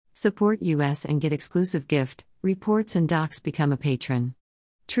Support us and get exclusive gift, reports and docs. Become a patron.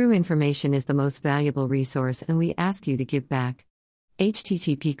 True information is the most valuable resource and we ask you to give back.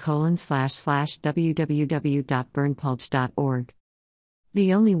 http://www.burnpulch.org.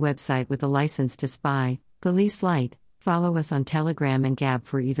 The only website with a license to spy, police light. Follow us on Telegram and Gab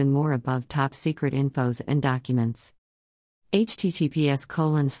for even more above top secret infos and documents.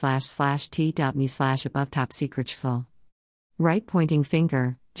 https://t.me/above top secret shfl. Right pointing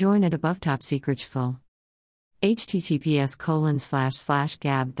finger, join at above top secret shfl.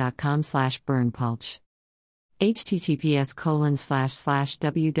 https://gab.com/burnpulch.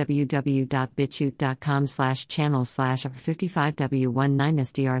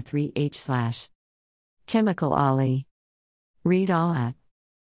 https://www.bitchute.com/channel/55w19sdr3h/ Chemical Ollie. Read all at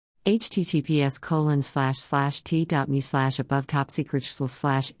https://t.me/above top secret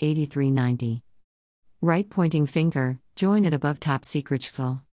shfl/8390. Right pointing finger, join at above top secret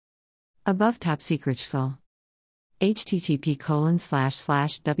shfl. Above top secret shfl.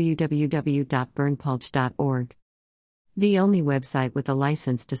 http://www.burnpulch.org. The only website with a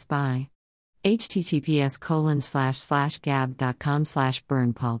license to spy.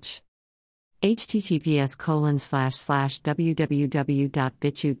 https://gab.com/burnpulch.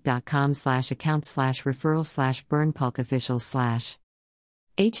 https://www.bitchute.com/account/referral/burnpulchofficial/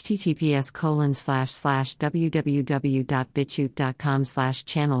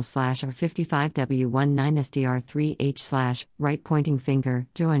 https://www.bitchute.com/channel/r55w19sdr3h/ right pointing finger,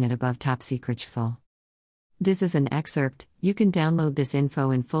 join at above top secret shfl. This is an excerpt. You can download this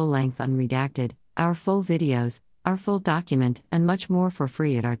info in full length unredacted, our full videos, our full document, and much more for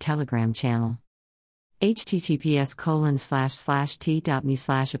free at our Telegram channel.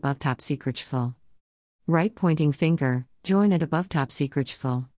 https://t.me/above top secret shfl. Right pointing finger, join at above top secret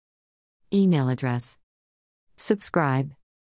shfl. Email address. Subscribe.